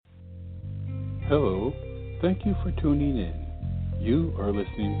Hello, thank you for tuning in. You are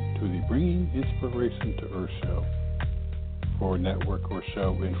listening to the Bringing Inspiration to Earth show. For network or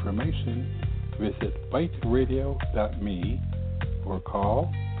show information, visit biteradio.me or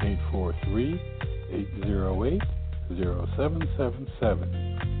call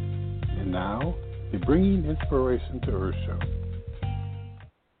 843-808-0777. And now, the Bringing Inspiration to Earth show.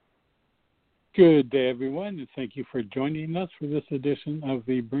 Good day, everyone, and thank you for joining us for this edition of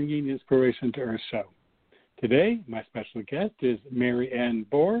the Bringing Inspiration to Earth show. Today, my special guest is Mary Ann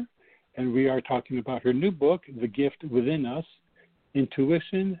Bohr, and we are talking about her new book, The Gift Within Us,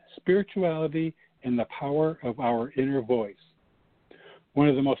 Intuition, Spirituality, and the Power of Our Inner Voice. One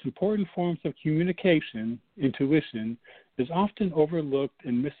of the most important forms of communication, intuition, is often overlooked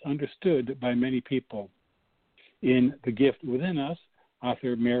and misunderstood by many people. In The Gift Within Us,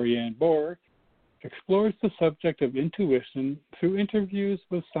 author Mary Ann Bohr explores the subject of intuition through interviews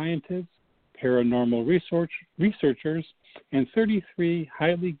with scientists, paranormal researchers, and 33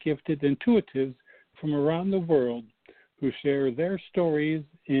 highly gifted intuitives from around the world who share their stories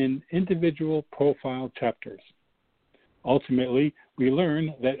in individual profile chapters. Ultimately, we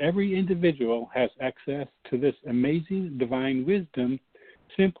learn that every individual has access to this amazing divine wisdom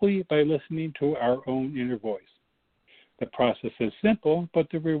simply by listening to our own inner voice. The process is simple,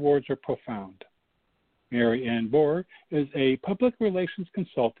 but the rewards are profound. Mary Ann Bohr is a public relations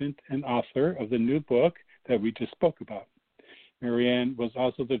consultant and author of the new book that we just spoke about. Mary Ann was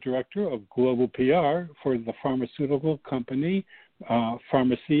also the director of global PR for the pharmaceutical company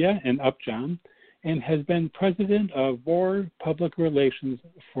Pharmacia in Upjohn, and has been president of Bohr Public Relations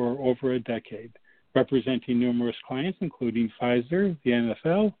for over a decade, representing numerous clients including Pfizer, the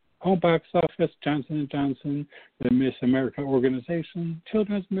NFL, Home Box Office, Johnson & Johnson, the Miss America Organization,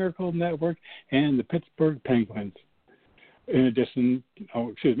 Children's Miracle Network, and the Pittsburgh Penguins. In addition,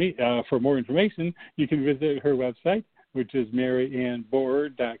 for more information, you can visit her website, which is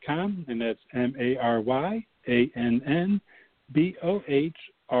maryannbohr.com, and that's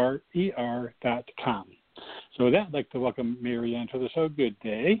MaryAnnBohr.com. So with that, I'd like to welcome Mary Ann to the show. Good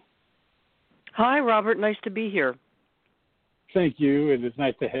day. Hi, Robert. Nice to be here. Thank you, and it's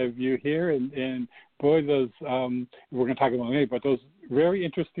nice to have you here. And boy, those we're going to talk about many, but those very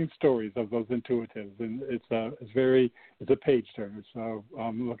interesting stories of those intuitives, and it's a page turner. So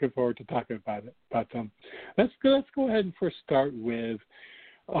I'm looking forward to talking about it. But let's go ahead and first start with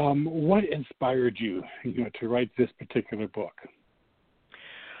what inspired you, to write this particular book.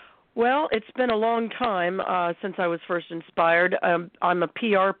 Well, it's been a long time since I was first inspired. I'm a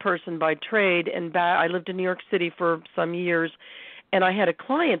PR person by trade, and I lived in New York City for some years, and I had a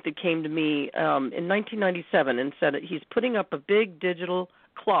client that came to me in 1997 and said he's putting up a big digital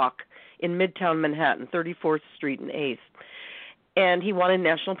clock in Midtown Manhattan, 34th Street and 8th, and he wanted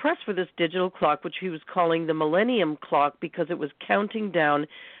national press for this digital clock, which he was calling the Millennium Clock because it was counting down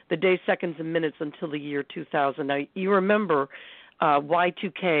the days, seconds, and minutes until the year 2000. Now, you remember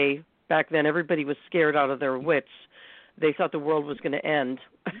Y2K, back then everybody was scared out of their wits. They thought the world was going to end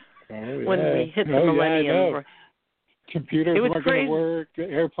when we hit the millennium. Yeah, computers weren't going to work,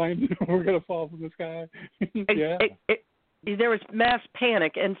 airplanes were going to fall from the sky. There was mass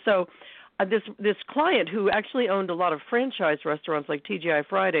panic, and so this client who actually owned a lot of franchise restaurants like TGI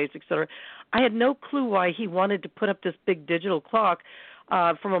Fridays, et cetera, I had no clue why he wanted to put up this big digital clock.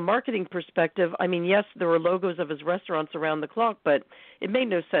 From a marketing perspective, I mean, yes, there were logos of his restaurants around the clock, but it made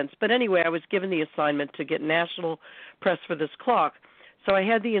no sense. But anyway, I was given the assignment to get national press for this clock. So I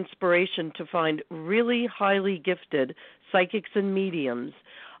had the inspiration to find really highly gifted psychics and mediums,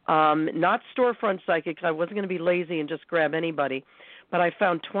 not storefront psychics. I wasn't going to be lazy and just grab anybody. But I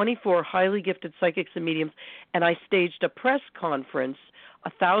found 24 highly gifted psychics and mediums, and I staged a press conference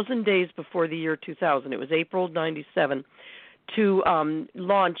 1,000 days before the year 2000. It was April 97. To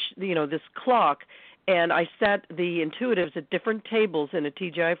launch, this clock, and I sat the intuitives at different tables in a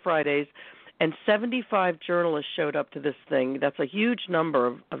TGI Fridays, and 75 journalists showed up to this thing. That's a huge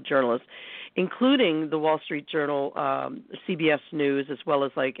number of journalists, including the Wall Street Journal, CBS News, as well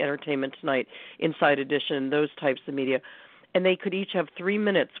as like Entertainment Tonight, Inside Edition, those types of media. And they could each have 3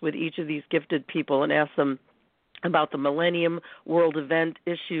 minutes with each of these gifted people and ask them about the millennium, world event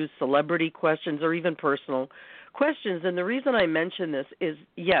issues, celebrity questions, or even personal questions. And the reason I mention this is,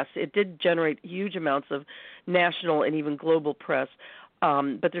 yes, it did generate huge amounts of national and even global press,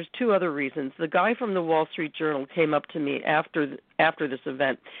 but there's two other reasons. The guy from the Wall Street Journal came up to me after this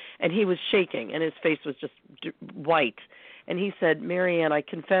event, and he was shaking, and his face was just white. And he said, Mary Ann, I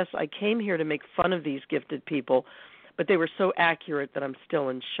confess I came here to make fun of these gifted people, but they were so accurate that I'm still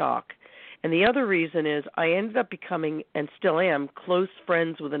in shock. And the other reason is I ended up becoming, and still am, close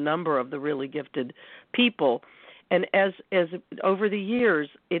friends with a number of the really gifted people. And as over the years,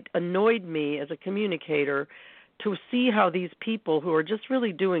 it annoyed me as a communicator to see how these people who are just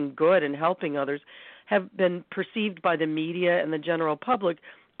really doing good and helping others have been perceived by the media and the general public,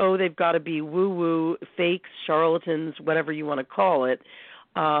 oh, they've got to be woo-woo, fakes, charlatans, whatever you want to call it,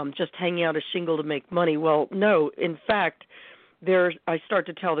 just hanging out a shingle to make money. Well, no, in fact, I start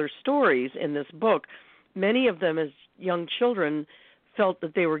to tell their stories in this book. Many of them as young children felt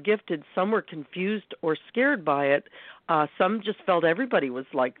that they were gifted. Some were confused or scared by it. Some just felt everybody was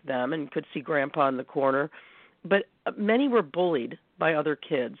like them and could see Grandpa in the corner. But many were bullied by other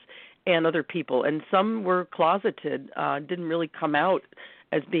kids and other people, and some were closeted, didn't really come out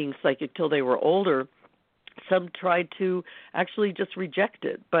as being psychic till they were older. Some tried to actually just reject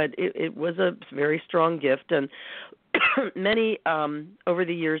it, but it was a very strong gift, and many over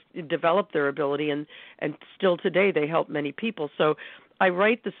the years developed their ability, and still today they help many people. So I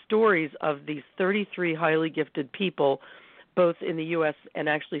write the stories of these 33 highly gifted people, both in the U.S. and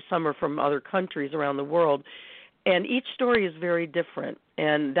actually some are from other countries around the world. And each story is very different,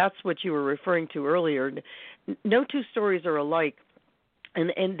 and that's what you were referring to earlier. No two stories are alike,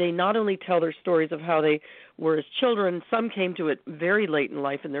 and they not only tell their stories of how they were as children. Some came to it very late in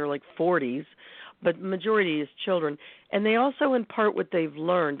life, in their 40s, but the majority is children. And they also impart what they've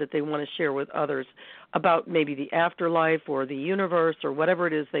learned that they want to share with others about maybe the afterlife or the universe or whatever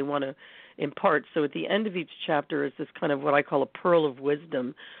it is they want to impart. So at the end of each chapter is this kind of what I call a pearl of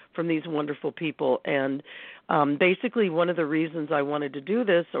wisdom from these wonderful people. And basically one of the reasons I wanted to do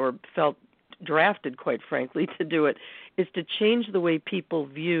this, or felt drafted, quite frankly, to do it, is to change the way people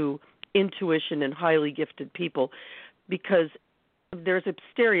view intuition and highly gifted people, because there's a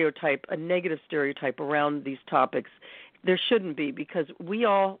stereotype, a negative stereotype around these topics. There shouldn't be, because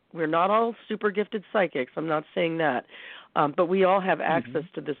we're not all super gifted psychics. I'm not saying that. But we all have access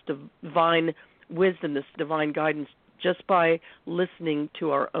to this divine wisdom, this divine guidance, just by listening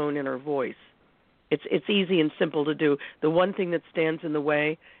to our own inner voice. It's easy and simple to do. The one thing that stands in the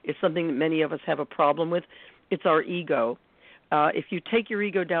way is something that many of us have a problem with. It's our ego. If you take your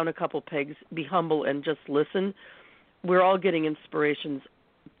ego down a couple pegs, be humble, and just listen, we're all getting inspirations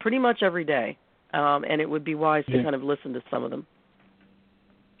pretty much every day, and it would be wise to kind of listen to some of them.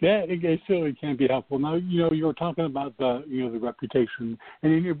 Yeah, it certainly can be helpful. Now, you were talking about the reputation,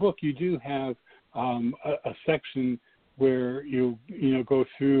 and in your book you do have a section where you go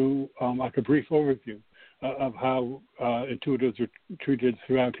through like a brief overview of how intuitives are treated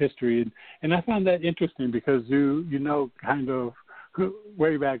throughout history, and I found that interesting because kind of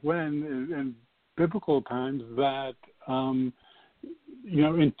way back when in biblical times that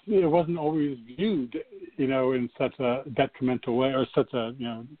it wasn't always viewed in such a detrimental way or such a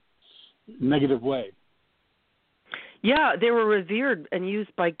negative way. Yeah, they were revered and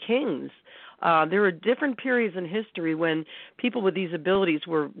used by kings. There were different periods in history when people with these abilities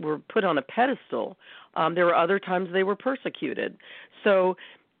were put on a pedestal. There were other times they were persecuted. So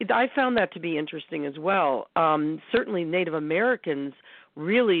I found that to be interesting as well. Certainly Native Americans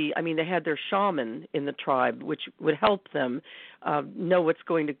really, they had their shaman in the tribe, which would help them know what's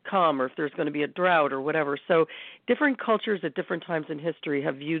going to come or if there's going to be a drought or whatever. So different cultures at different times in history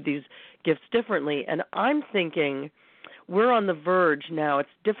have viewed these gifts differently. And I'm thinking we're on the verge now. It's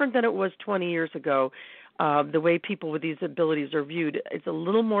different than it was 20 years ago. The way people with these abilities are viewed, it's a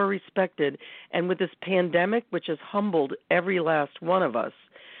little more respected. And with this pandemic, which has humbled every last one of us,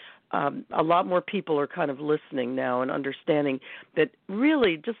 a lot more people are kind of listening now and understanding that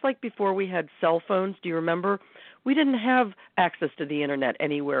really, just like before we had cell phones, do you remember? We didn't have access to the Internet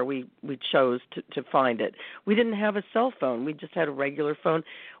anywhere we chose to find it. We didn't have a cell phone. We just had a regular phone.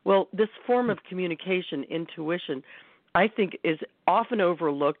 Well, this form of communication, intuition, I think is often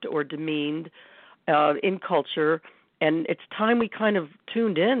overlooked or demeaned in culture, and it's time we kind of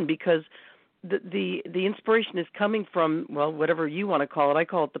tuned in because the inspiration is coming from, well, whatever you want to call it. I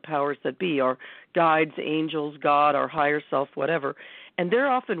call it the powers that be, our guides, angels, God, our higher self, whatever. And they're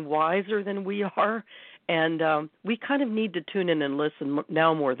often wiser than we are, and we kind of need to tune in and listen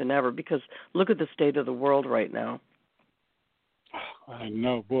now more than ever because look at the state of the world right now. I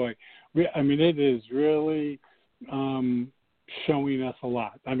know, boy. It is really showing us a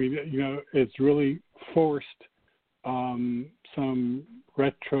lot. It's really forced some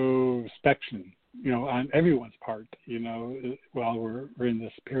retrospection, on everyone's part, while we're in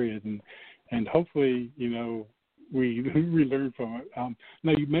this period, and hopefully, we learn from it.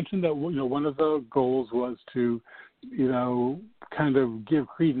 Now, you mentioned that one of the goals was to, kind of give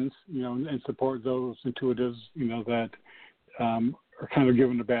credence, and support those intuitives, that are kind of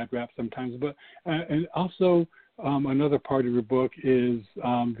given a bad rap sometimes. But and also another part of your book is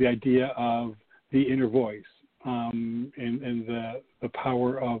the idea of the inner voice and the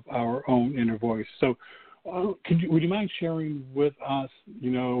power of our own inner voice. So would you mind sharing with us,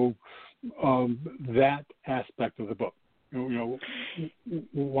 that aspect of the book?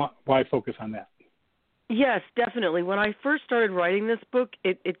 Why focus on that? Yes, definitely. When I first started writing this book,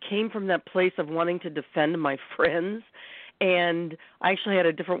 it came from that place of wanting to defend my friends. And I actually had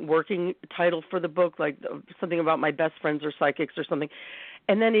a different working title for the book, like something about my best friends or psychics or something.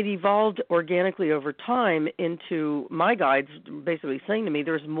 And then it evolved organically over time into my guides basically saying to me,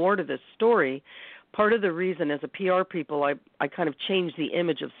 there's more to this story. Part of the reason, as a PR people, I kind of changed the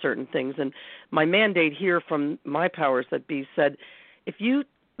image of certain things. And my mandate here from my powers that be said, if you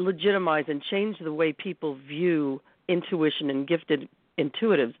legitimize and change the way people view intuition and gifted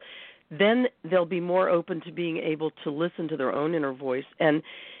intuitives, then they'll be more open to being able to listen to their own inner voice. And,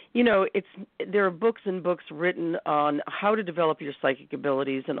 there are books and books written on how to develop your psychic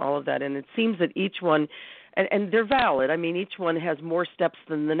abilities and all of that. And it seems that each one, and they're valid. I mean, each one has more steps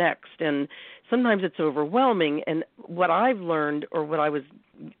than the next. And sometimes it's overwhelming. And what I've learned, or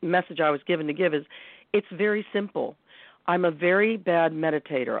message I was given to give is, it's very simple. I'm a very bad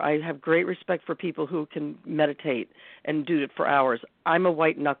meditator. I have great respect for people who can meditate and do it for hours. I'm a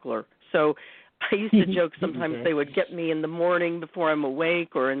white knuckler. So I used to joke sometimes they would get me in the morning before I'm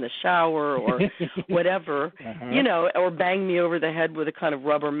awake or in the shower or whatever, or bang me over the head with a kind of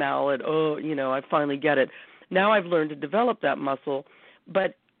rubber mallet. Oh, I finally get it. Now I've learned to develop that muscle.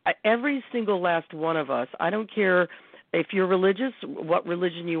 But every single last one of us, I don't care if you're religious, what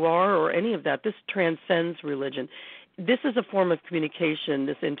religion you are, or any of that, this transcends religion. This is a form of communication,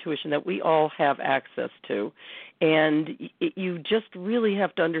 this intuition that we all have access to. And you just really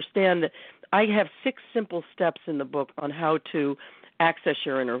have to understand that I have 6 simple steps in the book on how to access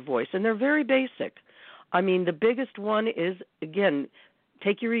your inner voice, and they're very basic. I mean, the biggest one is, again,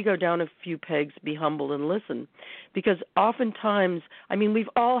 take your ego down a few pegs, be humble, and listen. Because oftentimes, we've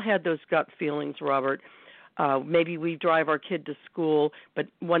all had those gut feelings, Robert. Maybe we drive our kid to school, but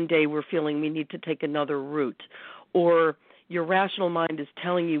one day we're feeling we need to take another route. Or your rational mind is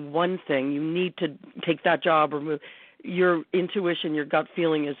telling you one thing, you need to take that job or move. Your intuition, your gut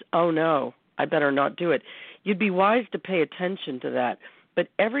feeling is, oh no, I better not do it. You'd be wise to pay attention to that. But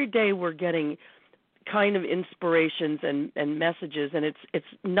every day we're getting kind of inspirations and messages, and it's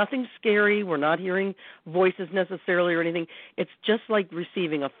nothing scary. We're not hearing voices necessarily or anything. It's just like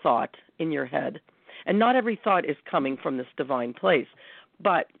receiving a thought in your head. And not every thought is coming from this divine place.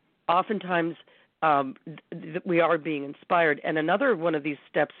 But oftentimes we are being inspired. And another one of these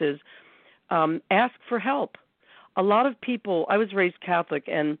steps is ask for help. A lot of people, I was raised Catholic,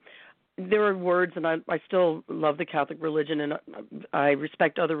 and there are words, and I still love the Catholic religion, and I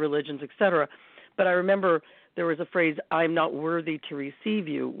respect other religions, etc. But I remember there was a phrase, I'm not worthy to receive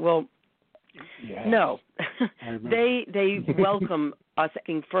you. Well, yes. No. They welcome us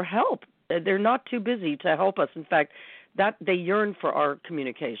asking for help. They're not too busy to help us. In fact, that they yearn for our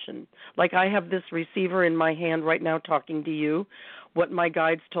communication. Like I have this receiver in my hand right now talking to you. What my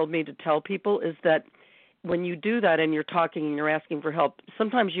guides told me to tell people is that when you do that and you're talking and you're asking for help,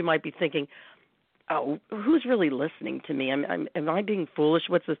 sometimes you might be thinking, oh, who's really listening to me? Am I being foolish?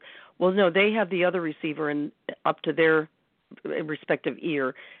 What's this? Well, no, they have the other receiver up to their respective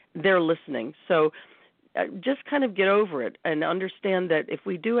ear. They're listening. So just kind of get over it and understand that if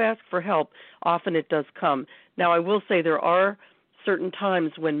we do ask for help, often it does come. Now, I will say there are certain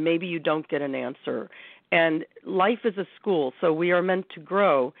times when maybe you don't get an answer. And life is a school, so we are meant to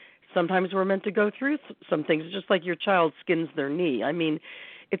grow. Sometimes we're meant to go through some things, just like your child skins their knee.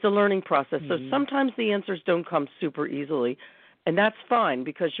 It's a learning process. Mm-hmm. So sometimes the answers don't come super easily, and that's fine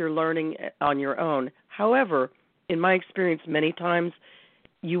because you're learning on your own. However, in my experience, many times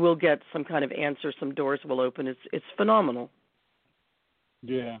you will get some kind of answer, some doors will open. It's phenomenal.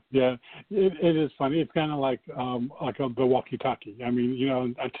 Yeah. It is funny. It's kind of like the walkie-talkie.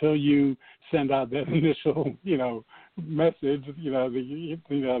 Until you send out that initial, message,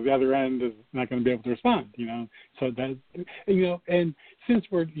 the other end is not going to be able to respond. So that, and since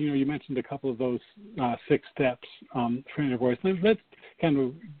we're, you mentioned a couple of those 6 steps for inner voice. Let's kind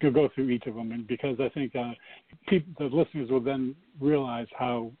of go through each of them, and because I think the listeners will then realize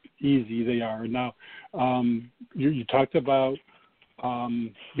how easy they are. Now, you talked about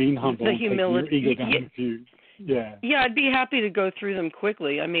being humble, the humility. Your ego down. Yeah, I'd be happy to go through them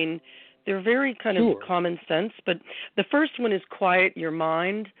quickly. They're very kind of common sense, but the first one is quiet your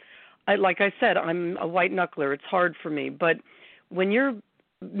mind. Like I said, I'm a white knuckler. It's hard for me, but when you're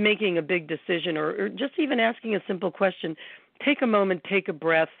making a big decision or just even asking a simple question, take a moment, take a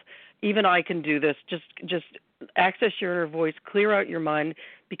breath. Even I can do this. Just access your inner voice, clear out your mind,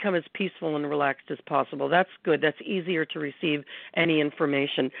 become as peaceful and relaxed as possible. That's good. That's easier to receive any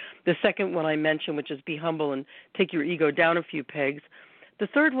information. The second one I mentioned, which is be humble and take your ego down a few pegs. The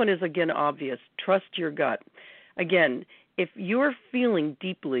third one is, again, obvious. Trust your gut. Again, if you're feeling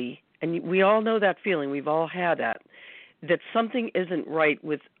deeply, and we all know that feeling, we've all had that something isn't right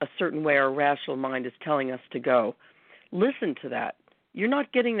with a certain way our rational mind is telling us to go, listen to that. You're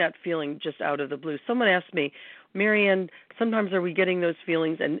not getting that feeling just out of the blue. Someone asked me, Marianne, sometimes are we getting those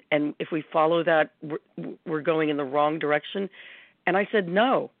feelings, and if we follow that, we're going in the wrong direction? And I said,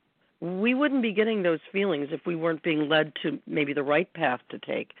 no, we wouldn't be getting those feelings if we weren't being led to maybe the right path to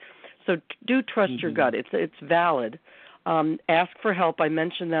take. So do trust your gut. It's valid. Ask for help. I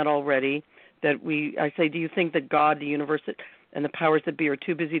mentioned that already. I say, do you think that God, the universe, and the powers that be are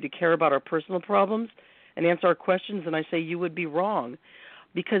too busy to care about our personal problems and answer our questions? And I say you would be wrong,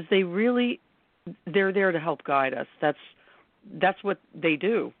 because they're there to help guide us. That's what they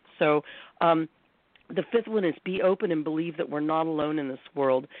do. So the fifth one is be open and believe that we're not alone in this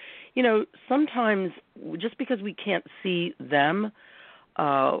world. You know, sometimes just because we can't see them,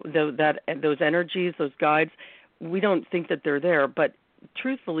 those energies, those guides, we don't think that they're there. But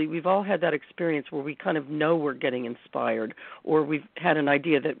truthfully, we've all had that experience where we kind of know we're getting inspired, or we've had an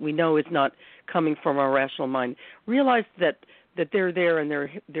idea that we know is not coming from our rational mind. Realize that they're there and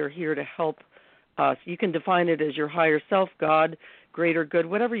they're here to help us. You can define it as your higher self, God, greater good,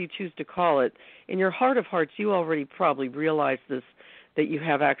 whatever you choose to call it. In your heart of hearts, you already probably realize this, that you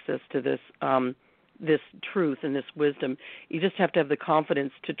have access to this this truth and this wisdom. You just have to have the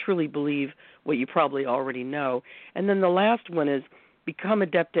confidence to truly believe what you probably already know. And then the last one is become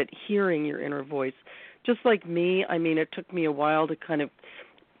adept at hearing your inner voice. Just like me, I mean, it took me a while to kind of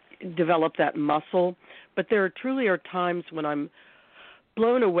develop that muscle, but there truly are times when I'm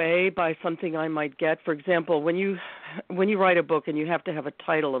blown away by something I might get. For example, when you write a book and you have to have a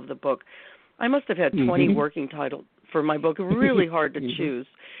title of the book, I must have had 20 working titles for my book. Really hard to choose.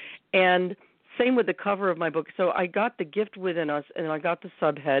 And same with the cover of my book. So I got The Gift Within Us, and I got the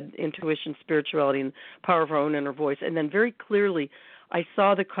subhead, Intuition, Spirituality, and Power of Our Own Inner Voice. And then very clearly I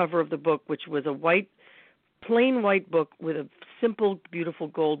saw the cover of the book, which was a plain white book with a simple, beautiful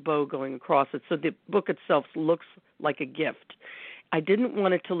gold bow going across it. So the book itself looks like a gift. I didn't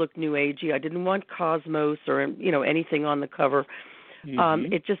want it to look new agey. I didn't want cosmos or anything on the cover.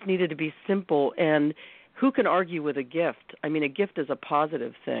 It just needed to be simple. And who can argue with a gift? I mean, a gift is a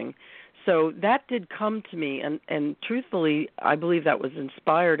positive thing. So that did come to me, and truthfully, I believe that was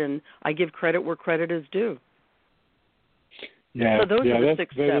inspired, and I give credit where credit is due. Yeah, so those are the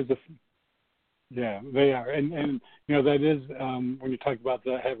 6 steps. Yeah, they are, and that is when you talk about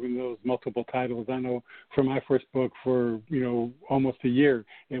having those multiple titles. I know for my first book, for almost a year,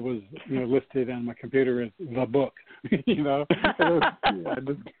 it was listed on my computer as the book. It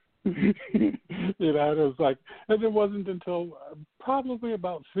was like, and it wasn't until probably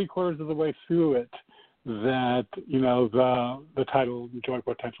about 3/4 of the way through it that the title Joy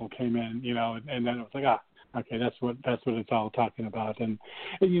Potential came in. And then it was like, okay, that's what it's all talking about. And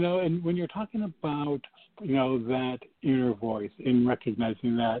when you're talking about that inner voice and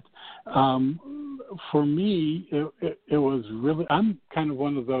recognizing that, for me it was really, I'm kind of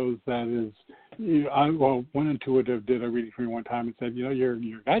one of those that is, one intuitive did a reading for me one time and said, your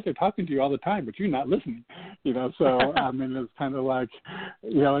guys are talking to you all the time, but you're not listening. So I mean, it's kind of like,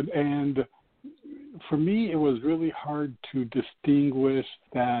 and for me, it was really hard to distinguish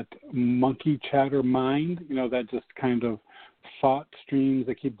that monkey chatter mind, that just kind of thought streams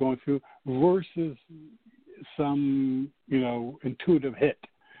that keep going through, versus some, intuitive hit,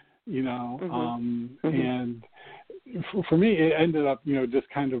 and for me, it ended up, just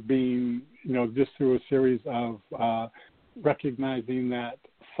kind of being, just through a series of recognizing that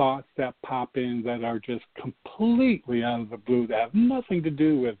thoughts that pop in that are just completely out of the blue, that have nothing to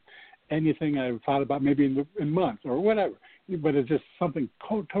do with anything I've thought about maybe in months or whatever, but it's just something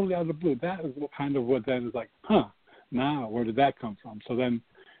totally out of the blue. That is what then is like, now where did that come from? So then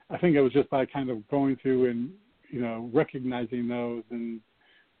I think it was just by kind of going through and, recognizing those and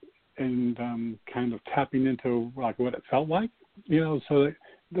kind of tapping into like what it felt like, so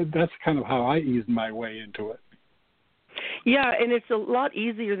that's kind of how I eased my way into it. Yeah, and it's a lot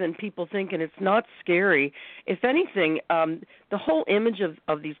easier than people think, and it's not scary. If anything, the whole image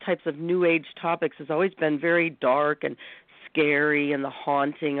of these types of New Age topics has always been very dark and scary and the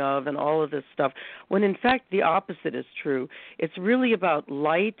haunting of and all of this stuff, when in fact the opposite is true. It's really about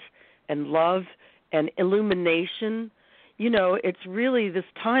light and love and illumination. It's really, this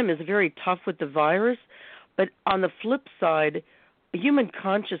time is very tough with the virus, But on the flip side, human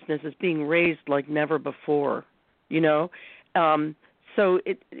consciousness is being raised like never before, you know? So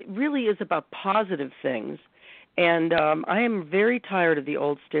it really is about positive things. And I am very tired of the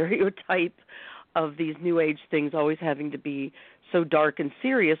old stereotype of these New Age things always having to be so dark and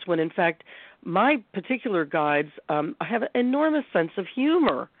serious, when in fact my particular guides have an enormous sense of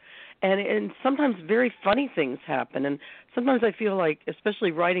humor. And sometimes very funny things happen. And sometimes I feel like,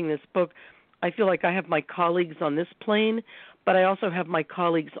 especially writing this book, I feel like I have my colleagues on this plane, but I also have my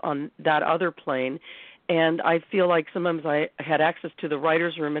colleagues on that other plane. And I feel like sometimes I had access to the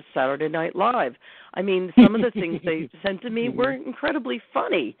writer's room at Saturday Night Live. I mean, some of the things they sent to me were incredibly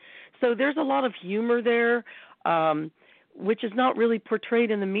funny. So there's a lot of humor there, which is not really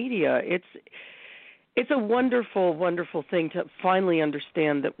portrayed in the media. It's a wonderful, wonderful thing to finally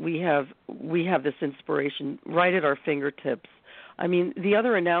understand that we have this inspiration right at our fingertips. I mean, the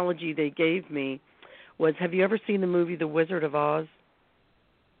other analogy they gave me was, have you ever seen the movie The Wizard of Oz?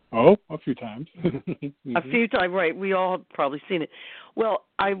 Oh, a few times. A few times, right. We all have probably seen it. Well,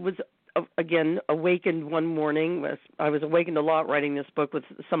 I was, again, awakened one morning. I was awakened a lot writing this book with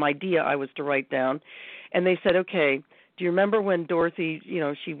some idea I was to write down. And they said, okay, do you remember when Dorothy,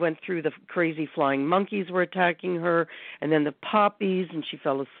 she went through the crazy flying monkeys were attacking her, and then the poppies, and she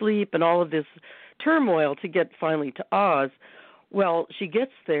fell asleep, and all of this turmoil to get finally to Oz? Well, she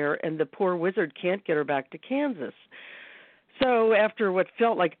gets there, and the poor wizard can't get her back to Kansas. So after what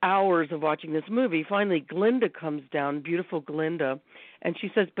felt like hours of watching this movie, finally Glinda comes down, beautiful Glinda, and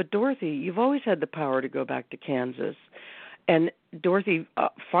she says, but Dorothy, you've always had the power to go back to Kansas. And Dorothy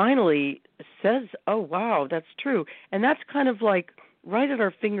finally says, oh, wow, that's true. And that's kind of like right at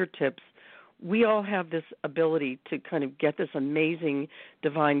our fingertips. We all have this ability to kind of get this amazing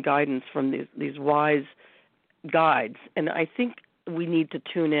divine guidance from these wise guides. And I think we need to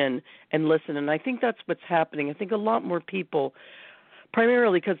tune in and listen. And I think that's what's happening. I think a lot more people,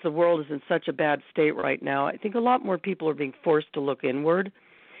 primarily because the world is in such a bad state right now, I think a lot more people are being forced to look inward.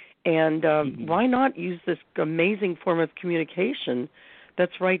 And why not use this amazing form of communication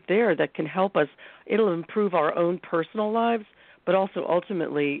that's right there that can help us? It'll improve our own personal lives, but also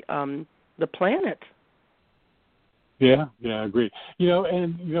ultimately the planet. Yeah, I agree.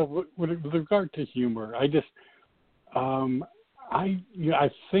 With regard to humor, I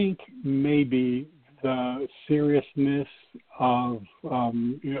think maybe the seriousness of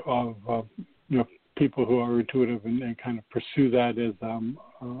people who are intuitive and kind of pursue that as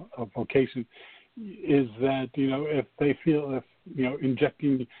a vocation is that if they feel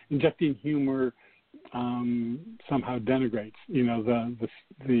injecting humor somehow denigrates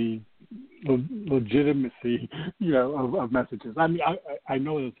the legitimacy of messages. I mean, I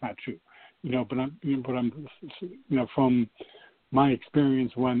know that's not true, but I'm from my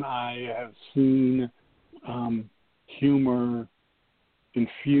experience when I have seen humor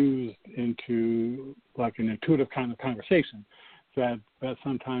infused into like an intuitive kind of conversation, that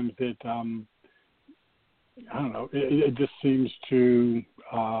sometimes it I don't know, it just seems to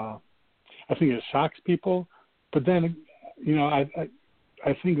I think it shocks people, but then I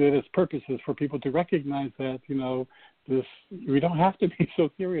think that its purpose is for people to recognize that we don't have to be so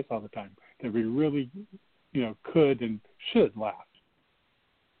serious all the time, that we really could and should laugh.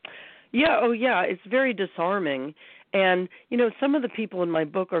 Yeah, it's very disarming. And, some of the people in my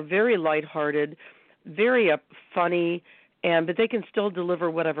book are very lighthearted, very funny, but they can still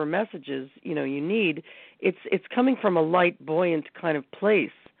deliver whatever messages, you need. It's coming from a light, buoyant kind of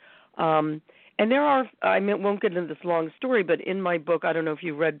place. And there are, won't get into this long story, but in my book, I don't know if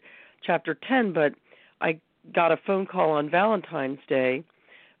you read chapter 10, but I got a phone call on Valentine's Day,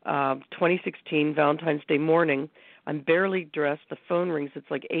 2016, Valentine's Day morning. I'm barely dressed. The phone rings.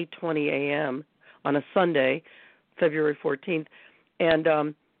 It's like 8:20 a.m. on a Sunday, February 14th.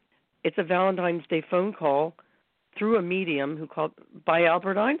 And it's a Valentine's Day phone call through a medium who called by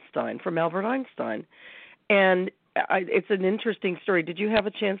Albert Einstein, from Albert Einstein. And it's an interesting story. Did you have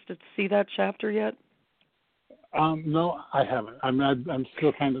a chance to see that chapter yet? No, I haven't. I'm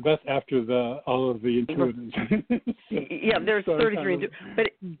still kind of, that's after all of the intuitives. Yeah, there's 33, but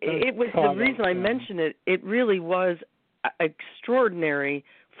it was the reason I mentioned it. It really was an extraordinary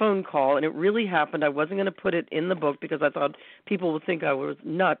phone call, and it really happened. I wasn't going to put it in the book because I thought people would think I was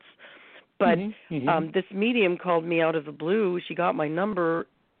nuts. But this medium called me out of the blue. She got my number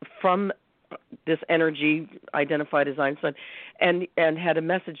from this energy identified as Einstein, and had a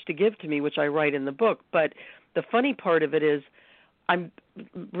message to give to me, which I write in the book. But the funny part of it is I'm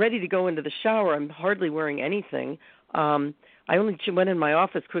ready to go into the shower. I'm hardly wearing anything. I only went in my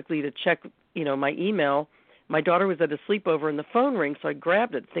office quickly to check, my email. My daughter was at a sleepover and the phone rang, so I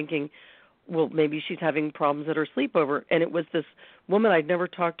grabbed it thinking, well, maybe she's having problems at her sleepover. And it was this woman I'd never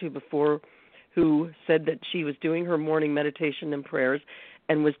talked to before who said that she was doing her morning meditation and prayers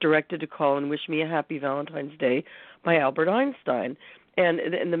and was directed to call and wish me a happy Valentine's Day by Albert Einstein. And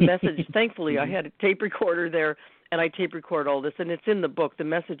the message, thankfully, I had a tape recorder there, and I tape record all this, and it's in the book. The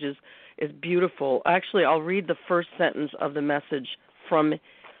message is beautiful. Actually, I'll read the first sentence of the message from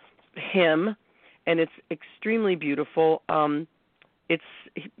him, and it's extremely beautiful. It's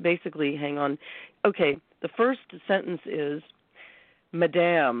basically, hang on. Okay, the first sentence is,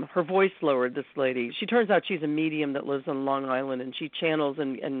 Madame, her voice lowered, this lady. She turns out she's a medium that lives on Long Island, and she channels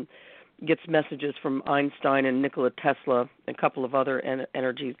and gets messages from Einstein and Nikola Tesla and a couple of other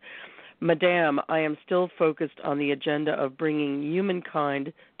energies. Madame, I am still focused on the agenda of bringing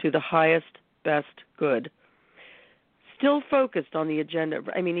humankind to the highest, best good. Still focused on the agenda.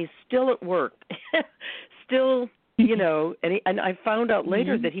 I mean, he's still at work. Still, and I found out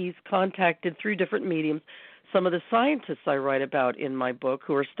later that he's contacted through different mediums some of the scientists I write about in my book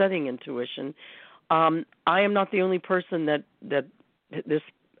who are studying intuition. I am not the only person that this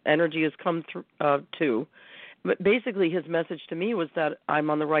energy has come through to. But basically his message to me was that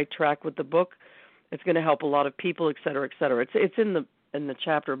I'm on the right track with the book. It's going to help a lot of people, et cetera, et cetera. It's in the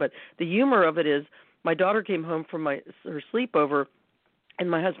chapter, but the humor of it is my daughter came home from her sleepover,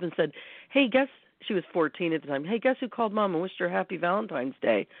 and my husband said, hey, she was 14 at the time. Hey, guess who called Mom and wished her happy Valentine's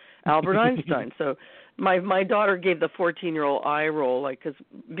Day? Albert Einstein. So my daughter gave the 14-year-old eye roll, because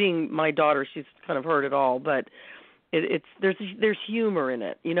being my daughter, she's kind of heard it all, but there's humor in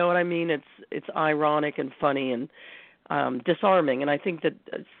it. You know what I mean? It's ironic and funny and disarming. And I think that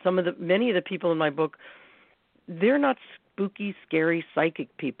many of the people in my book, they're not spooky, scary,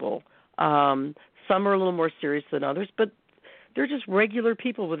 psychic people. Some are a little more serious than others, but they're just regular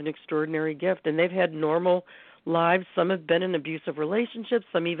people with an extraordinary gift, and they've had normal lives. Some have been in abusive relationships,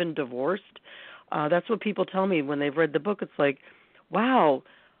 some even divorced. That's what people tell me when they've read the book. It's like, wow,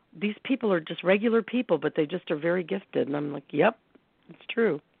 these people are just regular people, but they just are very gifted. And I'm like, yep, it's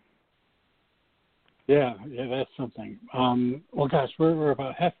true. Yeah, that's something. Well, gosh, we're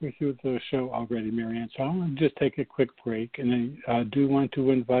about halfway through the show already, Marianne, so I'm going to just take a quick break. And I do want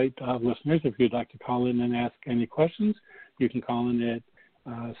to invite listeners, if you'd like to call in and ask any questions, you can call in at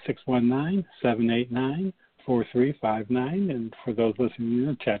 619-789-4359. And for those listening in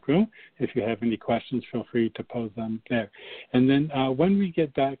the chat room, if you have any questions, feel free to pose them there. And then when we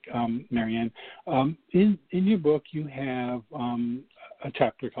get back, Marianne, in your book you have a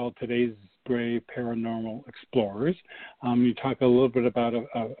chapter called Today's Brave Paranormal Explorers. You talk a little bit about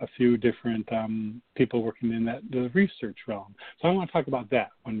a few different people working in the research realm. So I want to talk about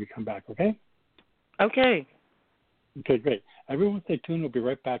that when we come back, okay? Okay. Okay, great. Everyone stay tuned. We'll be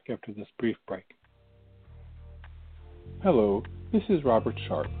right back after this brief break. Hello, this is Robert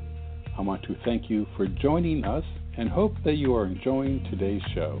Sharp. I want to thank you for joining us and hope that you are enjoying today's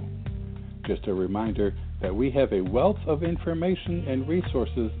show. Just a reminder that we have a wealth of information and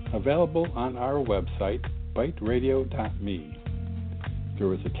resources available on our website, biteradio.me.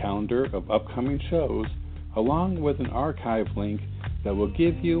 There is a calendar of upcoming shows along with an archive link that will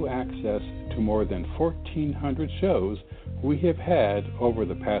give you access to more than 1,400 shows we have had over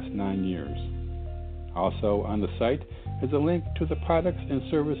the past 9 years. Also on the site is a link to the products and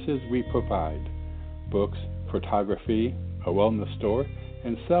services we provide: books, photography, a wellness store,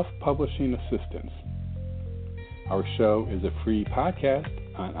 and self-publishing assistance. Our show is a free podcast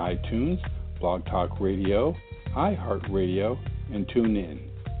on iTunes, Blog Talk Radio, iHeartRadio, and TuneIn.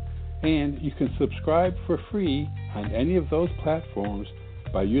 And you can subscribe for free on any of those platforms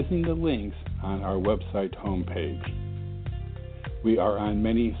by using the links on our website homepage. We are on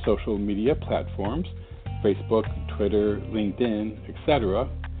many social media platforms, Facebook, Twitter, LinkedIn, etc.,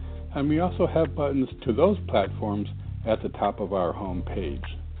 and we also have buttons to those platforms at the top of our homepage.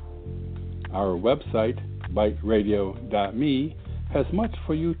 Our website, biteradio.me, has much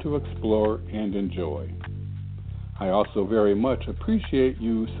for you to explore and enjoy. I also very much appreciate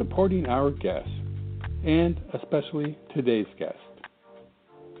you supporting our guests, and especially today's guest.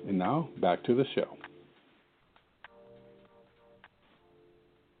 And now, back to the show.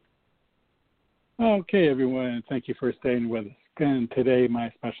 Okay, everyone, thank you for staying with us. And today, my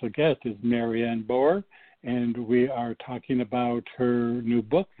special guest is Marianne Bohr, and we are talking about her new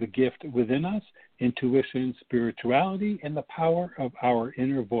book, The Gift Within Us: Intuition, Spirituality, and the Power of Our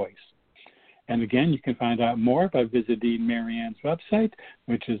Inner Voice. And again, you can find out more by visiting Marianne's website,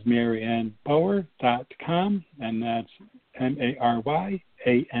 which is mariannbohr.com, and that's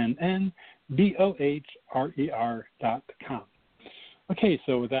MaryannBohrer.com. Okay,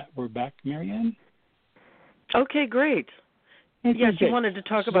 so with that, we're back, Marianne. Okay, great. Yes, you wanted to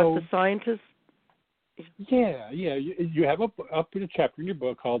talk about the scientists? Yeah. You have up in a chapter in your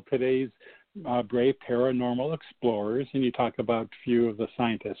book called Today's Brave Paranormal Explorers, and you talk about a few of the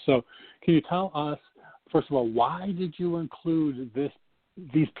scientists. So can you tell us, first of all, why did you include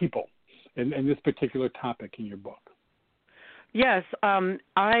these people in this particular topic in your book? Yes,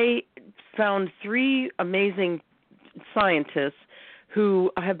 I found three amazing scientists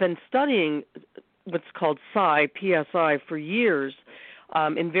who have been studying what's called PSI, for years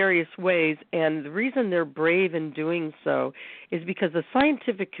in various ways. And the reason they're brave in doing so is because the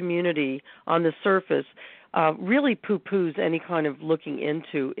scientific community on the surface really poo-poos any kind of looking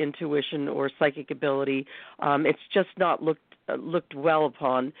into intuition or psychic ability. It's just not looked well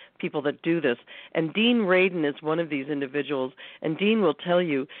upon people that do this. And Dean Radin is one of these individuals. And Dean will tell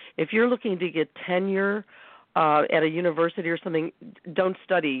you, if you're looking to get tenure at a university or something, don't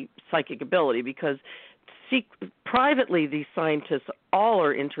study psychic ability, because privately these scientists all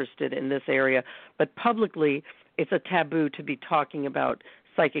are interested in this area, but publicly it's a taboo to be talking about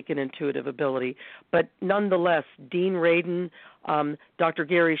psychic and intuitive ability. But nonetheless, Dean Radin, Dr.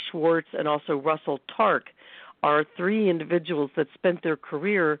 Gary Schwartz, and also Russell Tark are three individuals that spent their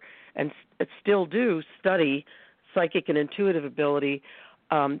career and still do study psychic and intuitive ability,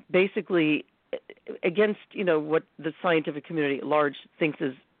 basically against what the scientific community at large thinks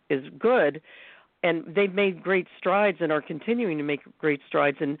is good. And they've made great strides and are continuing to make great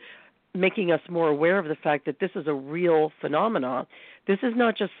strides in making us more aware of the fact that this is a real phenomenon. This is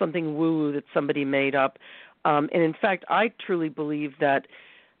not just something woo-woo that somebody made up. And in fact, I truly believe that,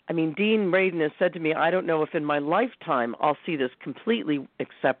 Dean Radin has said to me, I don't know if in my lifetime I'll see this completely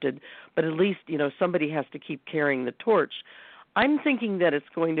accepted, but at least, somebody has to keep carrying the torch. I'm thinking that it's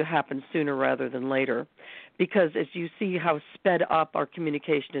going to happen sooner rather than later, because as you see how sped up our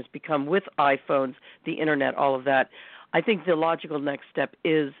communication has become with iPhones, the internet, all of that, I think the logical next step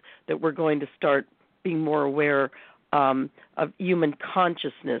is that we're going to start being more aware of human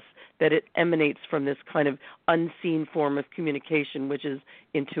consciousness, that it emanates from this kind of unseen form of communication, which is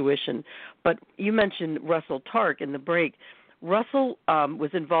intuition. But you mentioned Russell Tark in the break. Russell was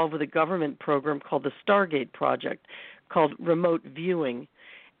involved with a government program called the Stargate Project, called remote viewing,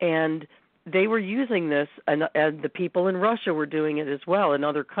 and they were using this, and the people in Russia were doing it as well, in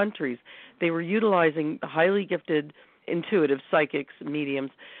other countries. They were utilizing highly gifted intuitive psychics,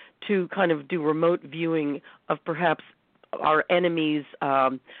 mediums, to kind of do remote viewing of perhaps our enemies'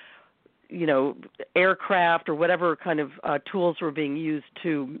 aircraft or whatever kind of tools were being used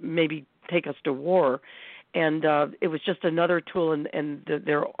to maybe take us to war. And it was just another tool in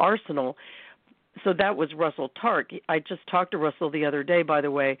their arsenal. So that was Russell Tark. I just talked to Russell the other day, by the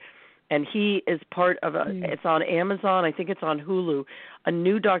way, and he is part of it's on Amazon, I think it's on Hulu, a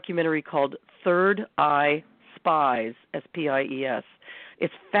new documentary called Third Eye Spies, SPIES.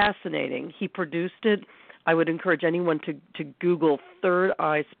 It's fascinating. He produced it. I would encourage anyone to Google Third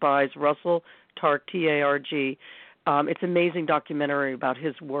Eye Spies, Russell Tark, Targ. It's an amazing documentary about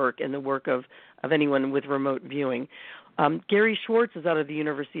his work and the work of anyone with remote viewing. Gary Schwartz is out of the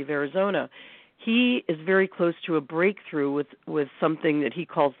University of Arizona. He is very close to a breakthrough with something that he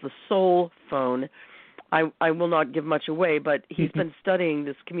calls the soul phone. I will not give much away, but he's been studying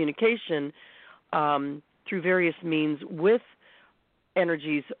this communication through various means with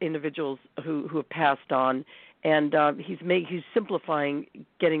energies, individuals who have passed on, and he's simplifying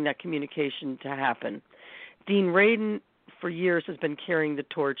getting that communication to happen. Dean Radin, for years, has been carrying the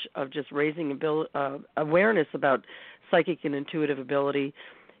torch of just raising awareness about psychic and intuitive ability.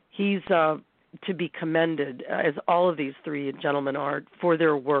 He's to be commended, as all of these three gentlemen are, for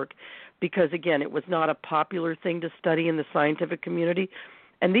their work, because, again, it was not a popular thing to study in the scientific community.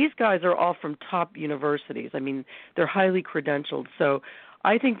 And these guys are all from top universities. They're highly credentialed. So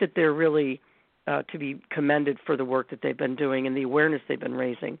I think that they're really to be commended for the work that they've been doing and the awareness they've been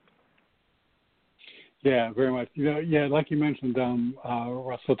raising. Yeah, very much. Like you mentioned,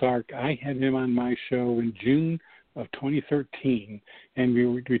 Russell Tark, I had him on my show in June of 2013, and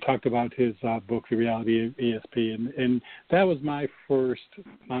we talked about his book, The Reality of ESP, and that was my first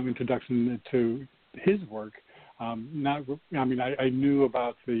introduction to his work. I knew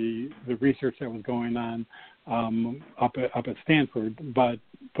about the research that was going on up at Stanford, but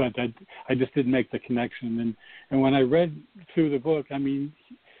I just didn't make the connection. And when I read through the book,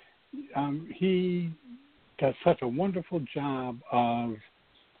 he does such a wonderful job of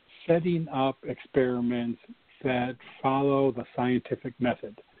setting up experiments that follow the scientific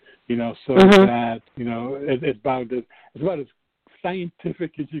method, so that it's about as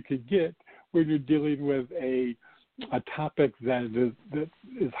scientific as you could get when you're dealing with a topic that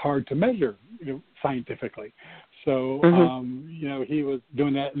is hard to measure, scientifically. So, he was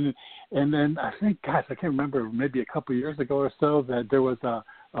doing that. And then I think, gosh, I can't remember, maybe a couple of years ago or so, that there was a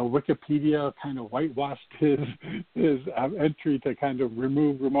Wikipedia kind of whitewashed his entry to kind of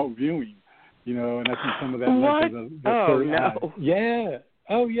remove remote viewing, and I think some of that led to the third ad. Yeah.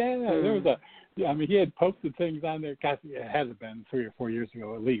 Oh, yeah. There was he had posted things on there. Gosh, it had been 3 or 4 years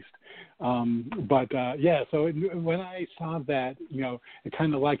ago at least. So when I saw that, it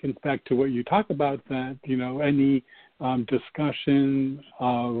kind of likens back to what you talk about, that, any discussion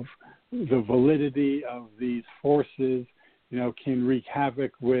of the validity of these forces, can wreak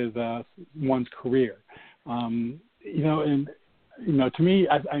havoc with one's career. To me,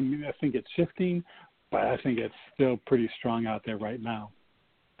 I think it's shifting, but I think it's still pretty strong out there right now.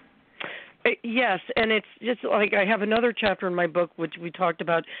 Yes, and it's just like I have another chapter in my book, which we talked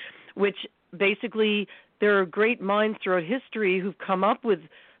about, which basically there are great minds throughout history who've come up with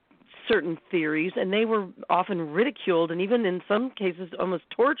certain theories, and they were often ridiculed and even in some cases almost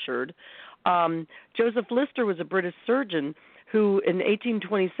tortured. Joseph Lister was a British surgeon who in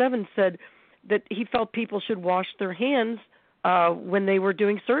 1827 said that he felt people should wash their hands when they were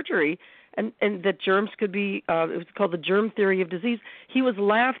doing surgery, and that germs could be, it was called the germ theory of disease. He was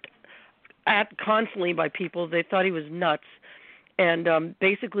laughed at constantly by people. They thought he was nuts. And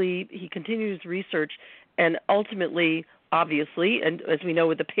basically he continued his research, and ultimately, obviously, and as we know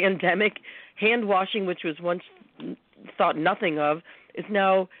with the pandemic, hand washing, which was once thought nothing of, is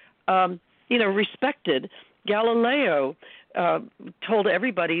now respected. Galileo told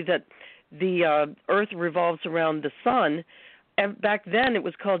everybody that the Earth revolves around the sun. And back then it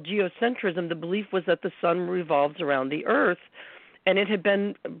was called geocentrism. The belief was that the sun revolves around the Earth, and it had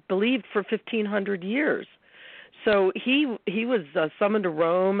been believed for 1,500 years. So he was summoned to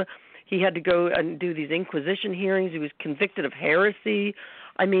Rome. He had to go and do these Inquisition hearings. He was convicted of heresy.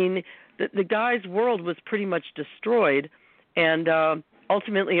 I mean, the guy's world was pretty much destroyed, and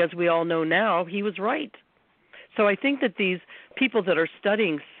ultimately, as we all know now, he was right. So I think that these people that are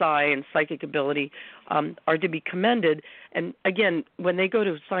studying psi and psychic ability are to be commended. And again, when they go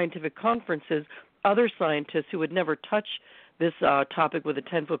to scientific conferences, other scientists who would never touch this topic with a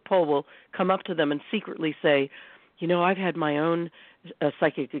 10-foot pole will come up to them and secretly say, I've had my own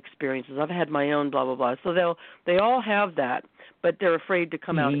psychic experiences. I've had my own blah, blah, blah. So they all have that, but they're afraid to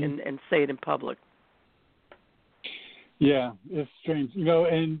come out and say it in public. Yeah, it's strange.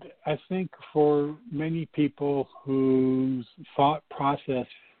 And I think for many people whose thought process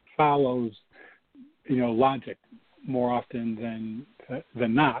follows, logic more often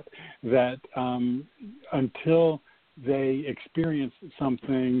than not, that until they experience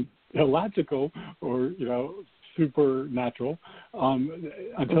something illogical or, supernatural,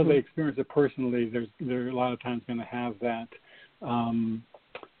 until they experience it personally, they're a lot of times going to have that, kind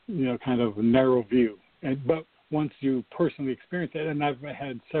of narrow view. But once you personally experience it, and I've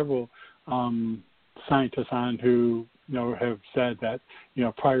had several scientists on who, have said that,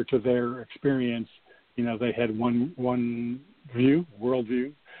 prior to their experience, they had one view,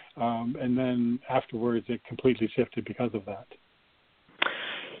 worldview, and then afterwards it completely shifted because of that.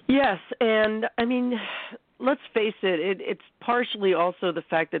 Yes, and I mean, let's face it, it's partially also the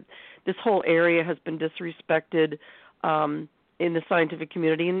fact that this whole area has been disrespected in the scientific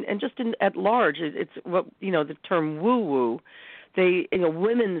community and just at large. It's what, the term woo-woo.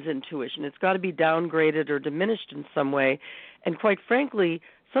 Women's intuition, it's got to be downgraded or diminished in some way. And quite frankly,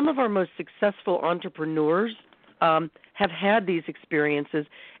 some of our most successful entrepreneurs have had these experiences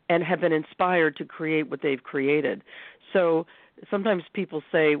and have been inspired to create what they've created. So sometimes people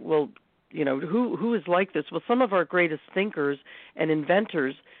say, well, who is like this? Well, some of our greatest thinkers and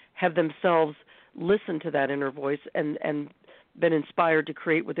inventors have themselves listened to that inner voice and been inspired to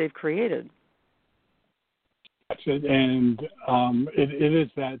create what they've created. That's it. And it is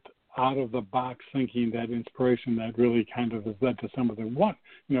that out-of-the-box thinking, that inspiration that really kind of has led to some of the most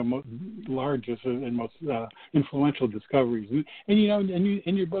largest and most influential discoveries. And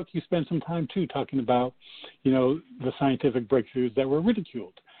in your book, you spend some time, too, talking about, the scientific breakthroughs that were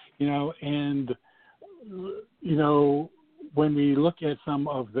ridiculed. And when we look at some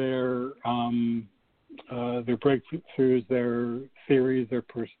of their breakthroughs, their theories, their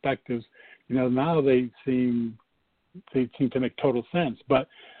perspectives, now they seem to make total sense. But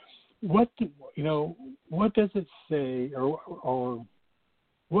what does it say, or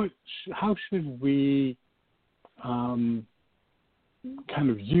how should we kind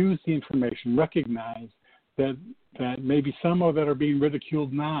of use the information, recognize that maybe some of that are being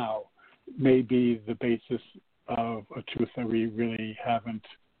ridiculed now may be the basis of a truth that we really haven't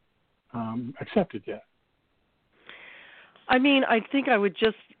accepted yet? I mean, I think I would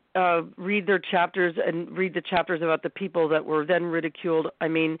just read their chapters and read the chapters about the people that were then ridiculed. I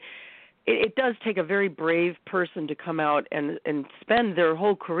mean, it does take a very brave person to come out and spend their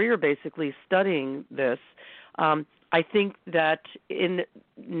whole career basically studying this. I think that in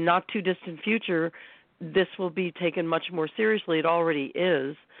not too distant future, this will be taken much more seriously. It already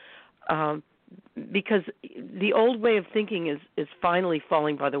is, because the old way of thinking is finally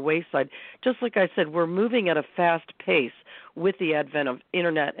falling by the wayside. Just like I said, we're moving at a fast pace with the advent of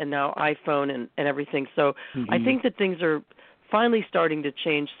internet and now iPhone and everything. So I think that things are finally starting to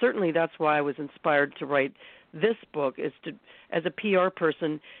change. Certainly that's why I was inspired to write this book, is to, as a PR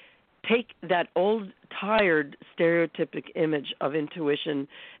person, take that old, tired, stereotypic image of intuition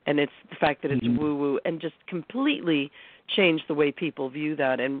and it's the fact that it's woo-woo and just completely change the way people view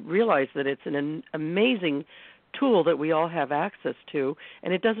that and realize that it's an amazing tool that we all have access to,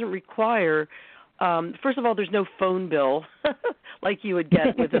 and it doesn't require, first of all, there's no phone bill like you would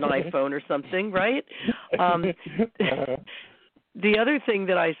get with an iPhone or something, right? The other thing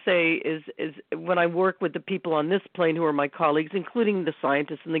that I say is when I work with the people on this plane who are my colleagues, including the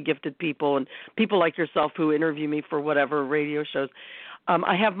scientists and the gifted people and people like yourself who interview me for whatever radio shows,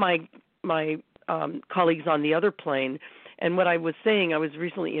 I have my colleagues on the other plane. And what I was saying, I was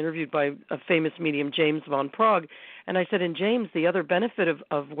recently interviewed by a famous medium, James Van Prague, and I said, and James, the other benefit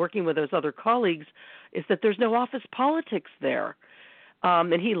of working with those other colleagues is that there's no office politics there.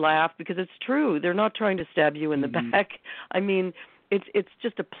 And he laughed because it's true. They're not trying to stab you in the back. I mean, it's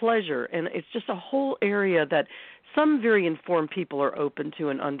just a pleasure, and it's just a whole area that some very informed people are open to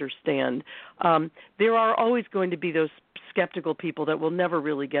and understand. There are always going to be those skeptical people that will never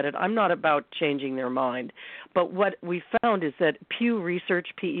really get it. I'm not about changing their mind. But what we found is that Pew Research,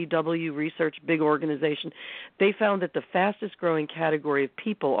 P-E-W Research, big organization, they found that the fastest growing category of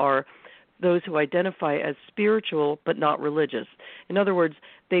people are those who identify as spiritual but not religious. In other words,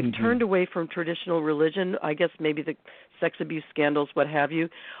 they've turned away from traditional religion, I guess maybe the sex abuse scandals, what have you,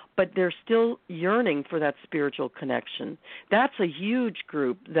 but they're still yearning for that spiritual connection. That's a huge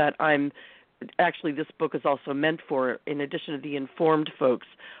group that actually this book is also meant for, in addition to the informed folks.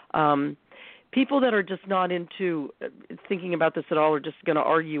 People that are just not into thinking about this at all or just going to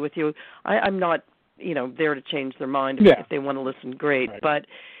argue with you. I'm not, there to change their mind. If they want to listen, great. Right. But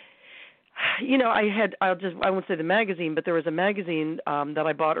I won't say the magazine, but there was a magazine that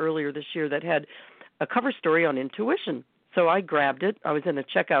I bought earlier this year that had a cover story on intuition. So I grabbed it. I was in a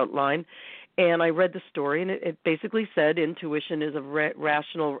checkout line, and I read the story, and it basically said intuition is a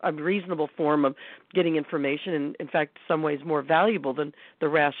reasonable form of getting information, and in fact, in some ways more valuable than the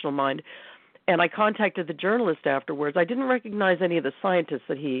rational mind. And I contacted the journalist afterwards. I didn't recognize any of the scientists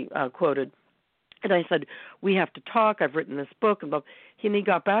that he quoted. And I said, we have to talk. I've written this book. And he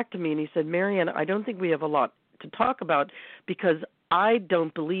got back to me and he said, Marianne, I don't think we have a lot to talk about because I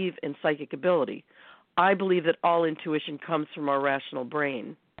don't believe in psychic ability. I believe that all intuition comes from our rational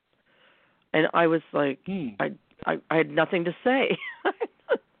brain. And I was like, I had nothing to say.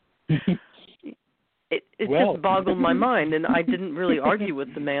 It just boggled my mind, and I didn't really argue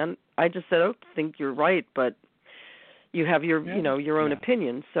with the man. I just said, I think you're right, but you have your own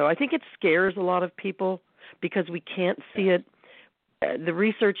opinion. So I think it scares a lot of people because we can't see it. The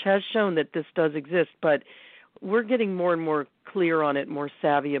research has shown that this does exist, but we're getting more and more clear on it, more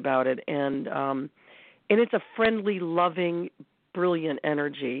savvy about it, and it's a friendly, loving, brilliant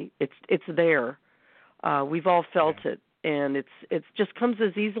energy. It's there. We've all felt it, and it just comes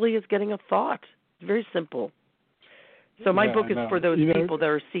as easily as getting a thought. It's very simple. So my book is for those people that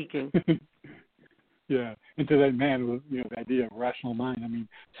are seeking. Yeah, and to that man with the idea of rational mind. I mean,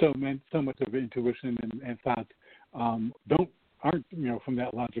 so much of intuition and thoughts aren't from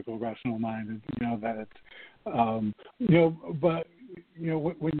that logical rational mind. That it's but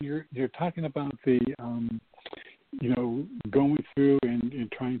when you're talking about the going through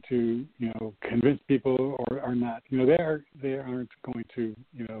and trying to convince people or not, they aren't going to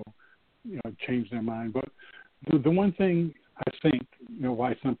change their mind. But the one thing I think,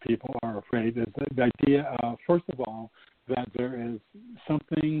 why some people are afraid is the idea of, first of all, that there is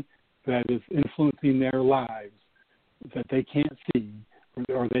something that is influencing their lives that they can't see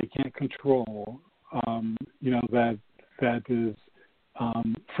or they can't control. That is,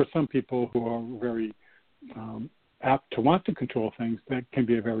 for some people who are very apt to want to control things, that can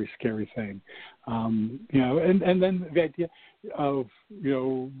be a very scary thing. And then the idea of,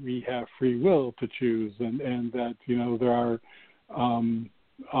 we have free will to choose and that, there are,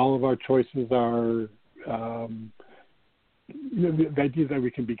 all of our choices are, the idea that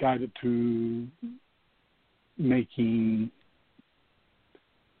we can be guided to making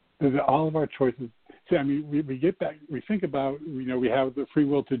all of our choices I mean, we get back, we think about, we have the free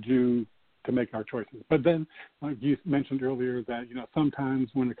will to make our choices. But then, like you mentioned earlier, that, sometimes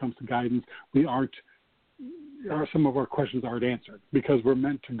when it comes to guidance, some of our questions aren't answered because we're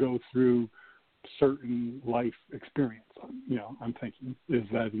meant to go through certain life experience. I'm thinking is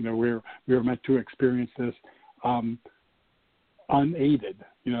that, we're meant to experience this unaided,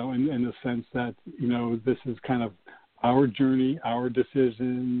 in the sense that, this is kind of our journey, our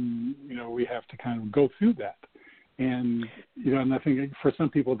decision, we have to kind of go through that. And, and I think for some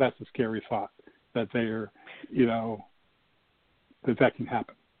people that's a scary thought, that they're, that can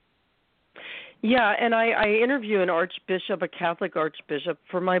happen. Yeah, and I interview an archbishop, a Catholic archbishop,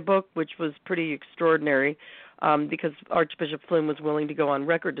 for my book, which was pretty extraordinary because Archbishop Flynn was willing to go on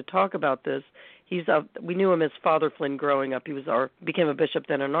record to talk about this. We knew him as Father Flynn growing up. He became a bishop,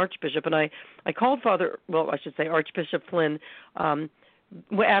 then an archbishop. And I called Archbishop Flynn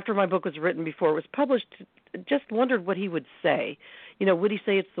after my book was written, before it was published, just wondered what he would say. Would he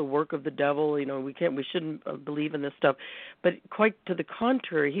say it's the work of the devil? We shouldn't believe in this stuff. But quite to the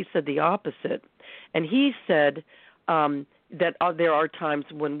contrary, he said the opposite. And he said that there are times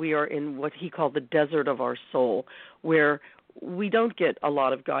when we are in what he called the desert of our soul, where we don't get a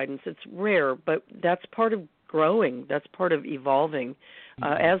lot of guidance. It's rare, but that's part of growing. That's part of evolving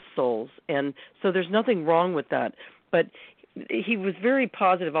as souls. And so there's nothing wrong with that. But he was very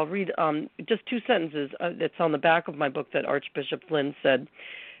positive. I'll read just two sentences that's on the back of my book that Archbishop Flynn said.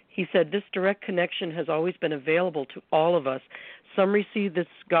 He said, "This direct connection has always been available to all of us. Some receive this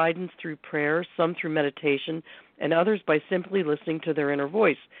guidance through prayer, some through meditation, and others by simply listening to their inner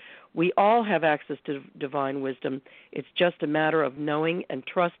voice. We all have access to divine wisdom. It's just a matter of knowing and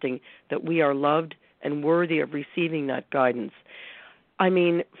trusting that we are loved and worthy of receiving that guidance." I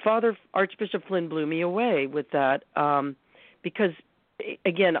mean, Archbishop Flynn blew me away with that because,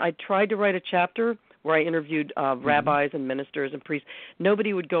 again, I tried to write a chapter where I interviewed rabbis and ministers and priests.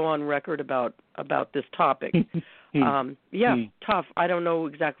 Nobody would go on record about this topic. Tough. I don't know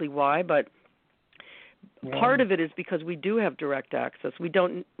exactly why, but part of it is because we do have direct access.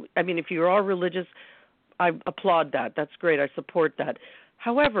 If you're all religious, I applaud that. That's great. I support that.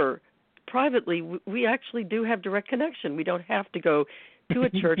 However, privately, we actually do have direct connection. We don't have to go to a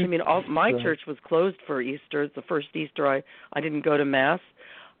church. My church was closed for Easter. It's the first Easter I didn't go to Mass.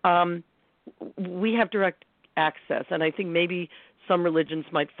 We have direct access, and I think maybe some religions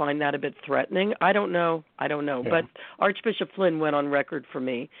might find that a bit threatening. I don't know. Yeah. But Archbishop Flynn went on record for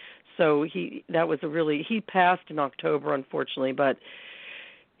me. So he passed in October, unfortunately, but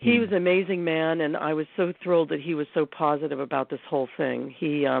he was an amazing man, and I was so thrilled that he was so positive about this whole thing.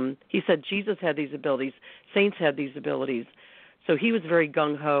 He said Jesus had these abilities, saints had these abilities. So he was very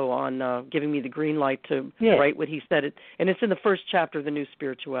gung-ho on giving me the green light to write what he said. And it's in the first chapter of The New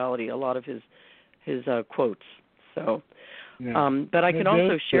Spirituality, a lot of his quotes. So, but I can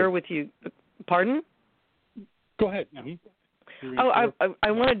also share with you, pardon? Go ahead.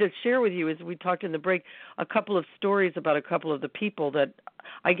 I wanted to share with you, as we talked in the break, a couple of stories about a couple of the people that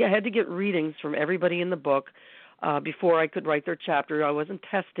I had to get readings from everybody in the book before I could write their chapter. I wasn't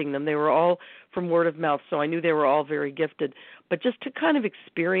testing them. They were all from word of mouth, so I knew they were all very gifted. But just to kind of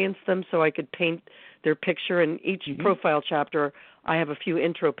experience them so I could paint their picture, in each profile chapter, I have a few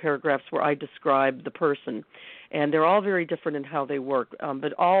intro paragraphs where I describe the person. And they're all very different in how they work,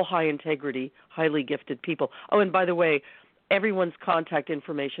 but all high integrity, highly gifted people. Oh, and by the way, everyone's contact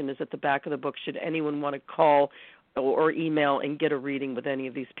information is at the back of the book should anyone want to call or email and get a reading with any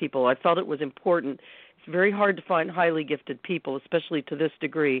of these people. I felt it was important. It's very hard to find highly gifted people, especially to this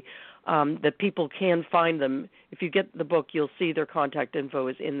degree, that people can find them. If you get the book, you'll see their contact info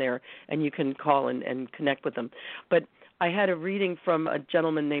is in there, and you can call and connect with them. But I had a reading from a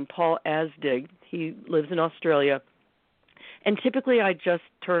gentleman named Paul Asdig. He lives in Australia. And typically I just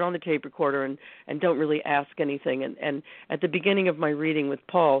turn on the tape recorder and don't really ask anything. And at the beginning of my reading with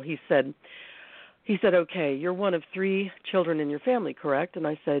Paul, he said, "Okay, you're one of 3 children in your family, correct?" And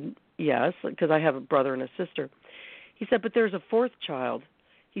I said, "Yes," because I have a brother and a sister. He said, "But there's a 4th child."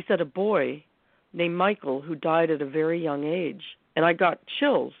 He said, "A boy named Michael who died at a very young age." And I got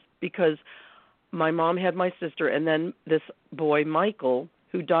chills because my mom had my sister, and then this boy, Michael,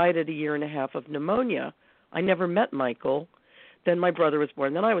 who died at 1.5 years of pneumonia. I never met Michael. Then my brother was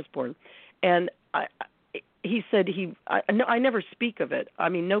born. Then I was born. And he said I never speak of it. I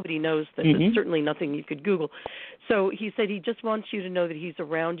mean, nobody knows this. It's certainly nothing you could Google. So he said he just wants you to know that he's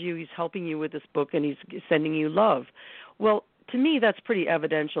around you, he's helping you with this book, and he's sending you love. Well, to me, that's pretty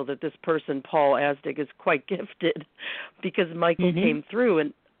evidential that this person, Paul Asdig, is quite gifted because Michael came through.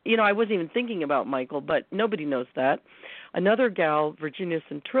 And, I wasn't even thinking about Michael, but nobody knows that. Another gal, Virginia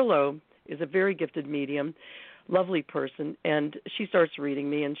Centrillo, is a very gifted medium, lovely person, and she starts reading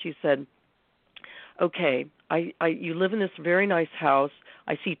me, and she said, okay, you live in this very nice house.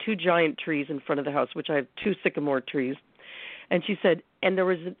 I see 2 giant trees in front of the house, which I have 2 sycamore trees. And she said, and there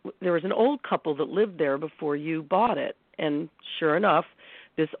was an old couple that lived there before you bought it. And sure enough,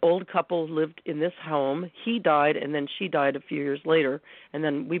 this old couple lived in this home. He died, and then she died a few years later, and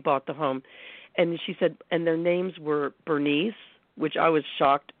then we bought the home. And she said, and their names were Bernice, which I was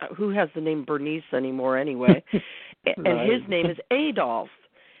shocked. Who has the name Bernice anymore anyway? And right. his name is Adolf.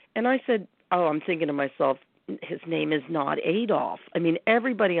 And I said, oh, I'm thinking to myself, his name is not Adolf. I mean,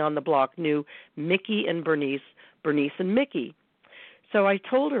 everybody on the block knew Mickey and Bernice, Bernice and Mickey. So I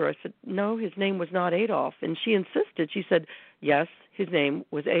told her, I said, no, his name was not Adolf. And she insisted. She said, yes, his name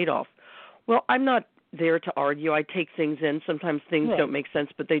was Adolf. Well, I'm not there to argue. I take things in. Sometimes things don't make sense,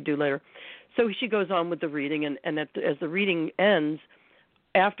 but they do later. So she goes on with the reading, and as the reading ends,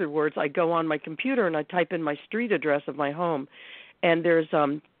 afterwards, I go on my computer and I type in my street address of my home, and there's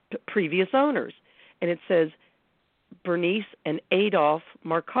previous owners, and it says Bernice and Adolf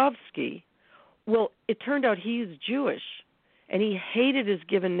Markovsky. Well, it turned out he's Jewish, and he hated his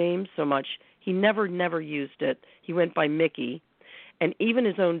given name so much, he never used it. He went by Mickey, and even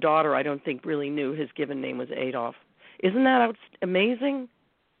his own daughter, I don't think, really knew his given name was Adolf. Isn't that amazing?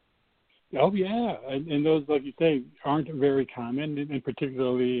 Oh yeah, and those, like you say, aren't very common, and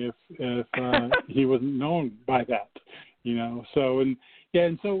particularly if he wasn't known by that, you know. So and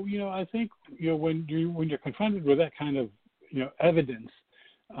so I think when you're confronted with that kind of evidence,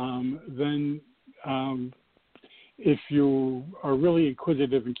 then if you are really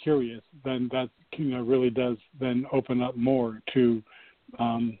inquisitive and curious, then that really does then open up more to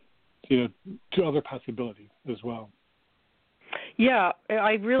to other possibilities as well. Yeah,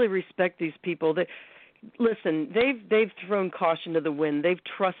 I really respect these people. Listen, they've thrown caution to the wind. They've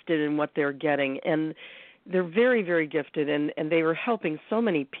trusted in what they're getting, and they're very, very gifted, and they were helping so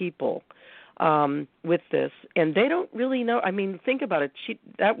many people with this. And they don't really know. I mean, think about it.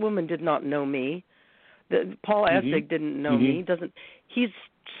 That woman did not know me. Paul Essig didn't know me. He's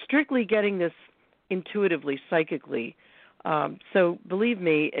strictly getting this intuitively, psychically. So believe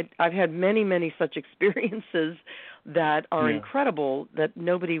me, I've had many, many such experiences that are incredible that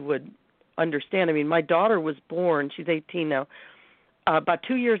nobody would understand. I mean, my daughter was born, she's 18 now, about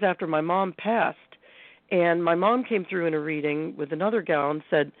 2 years after my mom passed. And my mom came through in a reading with another gal and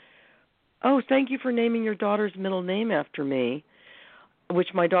said, oh, thank you for naming your daughter's middle name after me,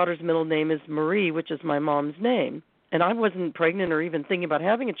 which my daughter's middle name is Marie, which is my mom's name. And I wasn't pregnant or even thinking about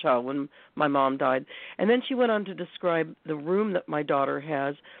having a child when my mom died. And then she went on to describe the room that my daughter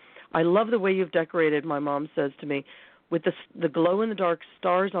has. I love the way you've decorated, my mom says to me, with the glow-in-the-dark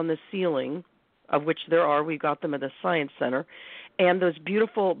stars on the ceiling, of which there are. We got them at the Science Center, and those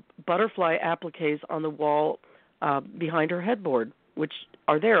beautiful butterfly appliques on the wall behind her headboard, which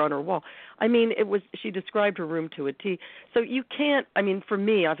are there on her wall. I mean, she described her room to a T. So you can't, I mean, for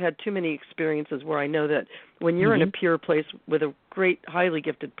me, I've had too many experiences where I know that when you're in a pure place with a great, highly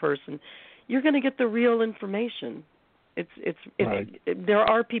gifted person, you're going to get the real information. There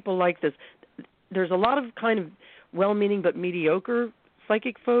are people like this. There's a lot of kind of well-meaning but mediocre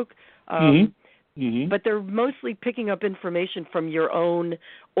psychic folk, but they're mostly picking up information from your own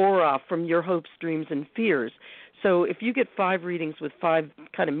aura, from your hopes, dreams, and fears. So if you get 5 readings with 5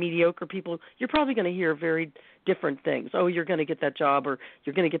 kind of mediocre people, you're probably going to hear very different things. Oh, you're going to get that job, or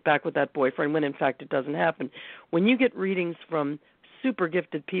you're going to get back with that boyfriend, when in fact it doesn't happen. When you get readings from super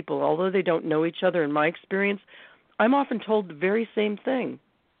gifted people, although they don't know each other, in my experience, I'm often told the very same thing.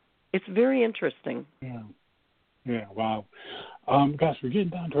 It's very interesting. Yeah, wow. Gosh, we're getting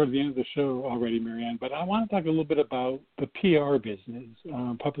down toward the end of the show already, Marianne, but I want to talk a little bit about the PR business,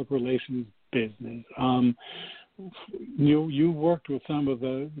 public relations business. You worked with some of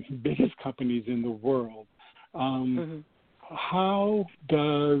the biggest companies in the world. How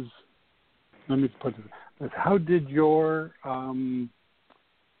did your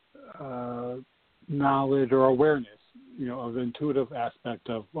knowledge or awareness, of the intuitive aspect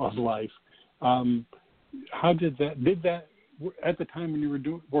of life, how did that at the time when you were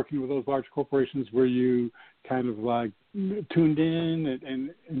working with those large corporations, were you kind of like tuned in,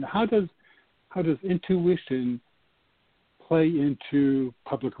 and how does intuition play into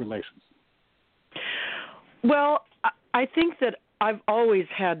public relations? Well, I think that I've always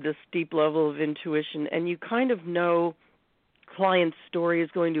had this deep level of intuition, and you kind of know client's story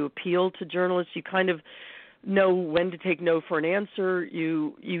is going to appeal to journalists. You kind of know when to take no for an answer.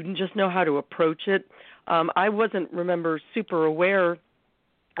 You just know how to approach it. I wasn't, super aware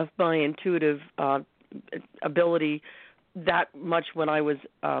of my intuitive ability that much when I was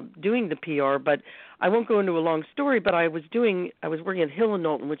doing the PR, but I won't go into a long story, but I was working at Hill &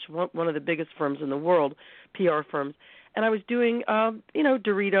 Knowlton, which is one of the biggest firms in the world, PR firms, and I was doing,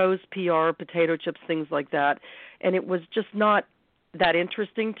 Doritos, PR, potato chips, things like that, and it was just not that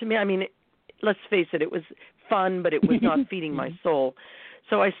interesting to me. I mean, let's face it, it was fun, but it was not feeding my soul.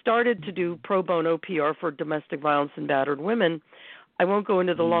 So I started to do pro bono PR for domestic violence and battered women. I won't go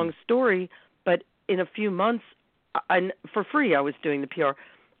into the long story, but in a few months, for free, I was doing the PR.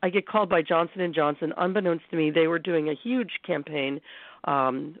 I get called by Johnson & Johnson. Unbeknownst to me, they were doing a huge campaign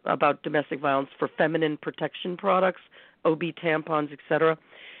about domestic violence for feminine protection products, OB tampons, etc.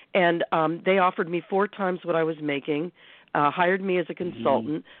 And they offered me 4 times what I was making, hired me as a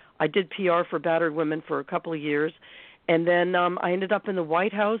consultant. I did PR for battered women for a couple of years. And then I ended up in the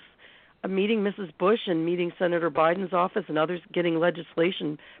White House meeting Mrs. Bush and meeting Senator Biden's office and others, getting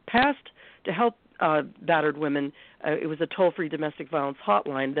legislation passed to help battered women. It was a toll-free domestic violence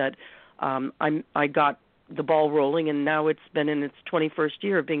hotline that I got the ball rolling, and now it's been in its 21st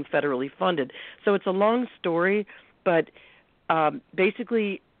year of being federally funded. So it's a long story, but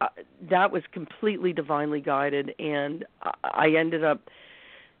basically that was completely divinely guided, and I ended up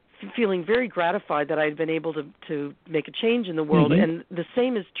feeling very gratified that I had been able to make a change in the world. And the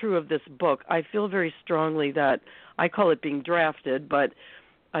same is true of this book. I feel very strongly that, I call it being drafted, but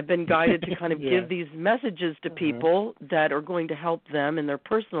I've been guided to kind of give these messages to people that are going to help them in their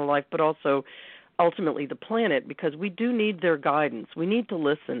personal life, but also ultimately the planet, because we do need their guidance. We need to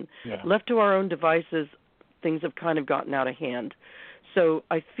listen. Left to our own devices, things have kind of gotten out of hand. So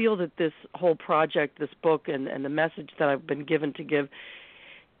I feel that this whole project, this book, and the message that I've been given to give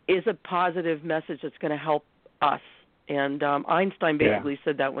is a positive message that's going to help us. And Einstein basically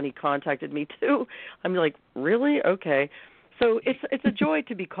said that when he contacted me too. I'm like, really? Okay. So it's a joy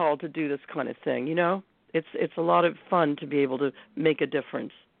to be called to do this kind of thing, you know? It's a lot of fun to be able to make a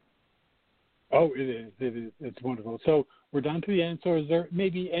difference. Oh, it is. It is. It's wonderful. So we're down to the end. So is there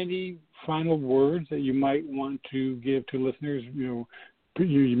maybe any final words that you might want to give to listeners? You know,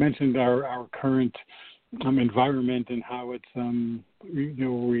 you mentioned our current environment and how it's,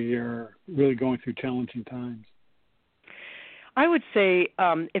 we are really going through challenging times. I would say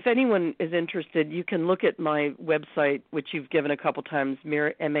if anyone is interested, you can look at my website, which you've given a couple times,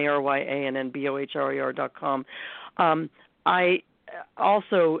 MaryanBohrer.com. I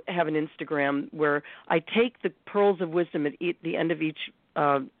also have an Instagram where I take the pearls of wisdom at the end of each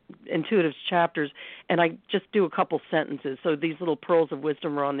intuitive chapters, and I just do a couple sentences. So these little pearls of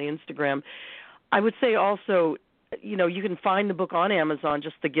wisdom are on the Instagram. I would say also, you know, you can find the book on Amazon,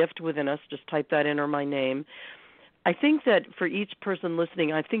 just The Gift Within Us. Just type that in, or my name. I think that for each person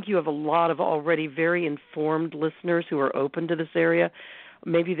listening, I think you have a lot of already very informed listeners who are open to this area.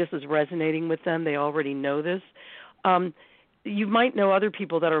 Maybe this is resonating with them. They already know this. You might know other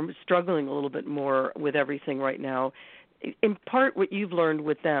people that are struggling a little bit more with everything right now. Impart what you've learned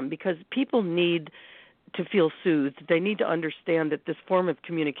with them, because people need to feel soothed. They need to understand that this form of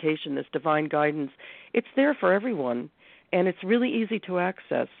communication, this divine guidance, it's there for everyone. And it's really easy to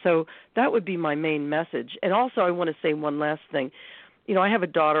access. So that would be my main message. And also I want to say one last thing. You know, I have a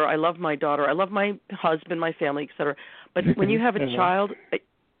daughter. I love my daughter. I love my husband, my family, et cetera. But when you have a child,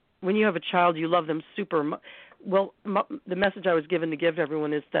 you love them super much. Well, the message I was given to give to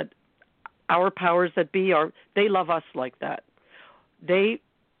everyone is that our powers that be, they love us like that. They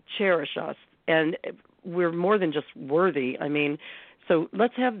cherish us. And we're more than just worthy. I mean, so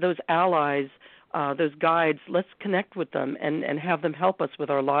let's have those allies, those guides. Let's connect with them and have them help us with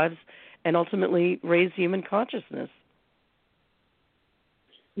our lives and ultimately raise human consciousness.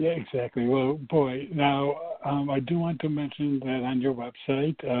 Yeah, exactly. Well, boy, now I do want to mention that on your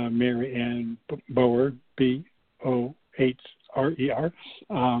website, Maryanne Bohrer, BOHRER.com,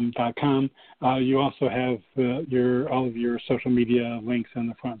 you also have all of your social media links on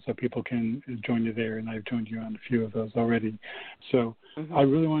the front, so people can join you there, and I've joined you on a few of those already. So I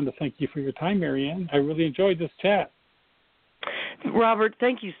really wanted to thank you for your time, Maryanne. I really enjoyed this chat. Robert,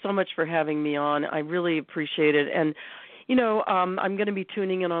 thank you so much for having me on. I really appreciate it. And, you know, I'm going to be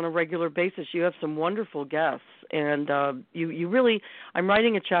tuning in on a regular basis. You have some wonderful guests. And you really, I'm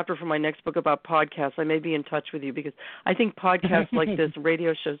writing a chapter for my next book about podcasts. I may be in touch with you because I think podcasts like this,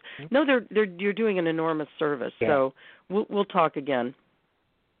 radio shows, you're doing an enormous service. Yeah. So we'll talk again.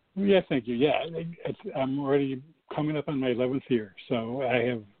 Yes, thank you. Yeah, I'm already coming up on my 11th year. So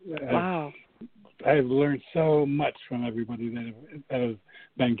I have learned so much from everybody that have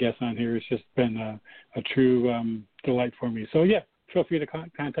been guests on here. It's just been a true delight for me. So, yeah, feel free to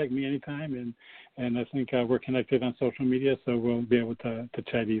contact me anytime. And I think we're connected on social media, so we'll be able to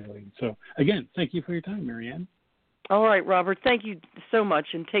chat easily. So, again, thank you for your time, Maryanne. All right, Robert. Thank you so much,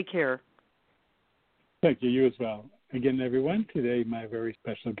 and take care. Thank you. You as well. Again, everyone, today my very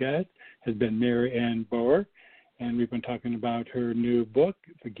special guest has been Mary Ann Boer, and we've been talking about her new book,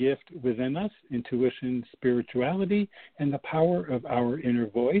 The Gift Within Us, Intuition, Spirituality, and the Power of Our Inner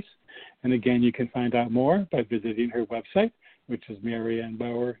Voice. And again, you can find out more by visiting her website, which is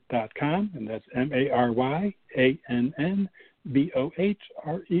maryannboher.com, and that's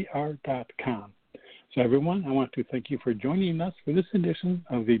MaryAnnBohrer.com. So everyone, I want to thank you for joining us for this edition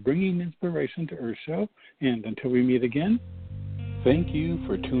of the Bringing Inspiration to Earth show. And until we meet again, thank you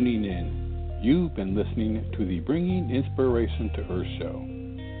for tuning in. You've been listening to the Bringing Inspiration to Earth show.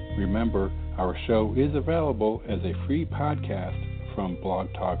 Remember, our show is available as a free podcast from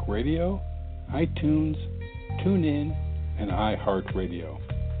Blog Talk Radio, iTunes, TuneIn, and iHeartRadio.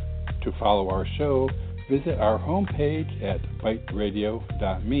 To follow our show, visit our homepage at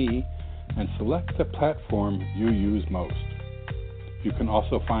biteradio.me and select the platform you use most. You can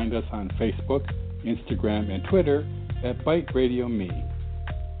also find us on Facebook, Instagram, and Twitter at Bite Radio Me.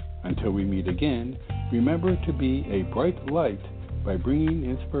 Until we meet again, remember to be a bright light by bringing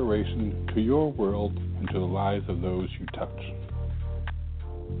inspiration to your world and to the lives of those you touch.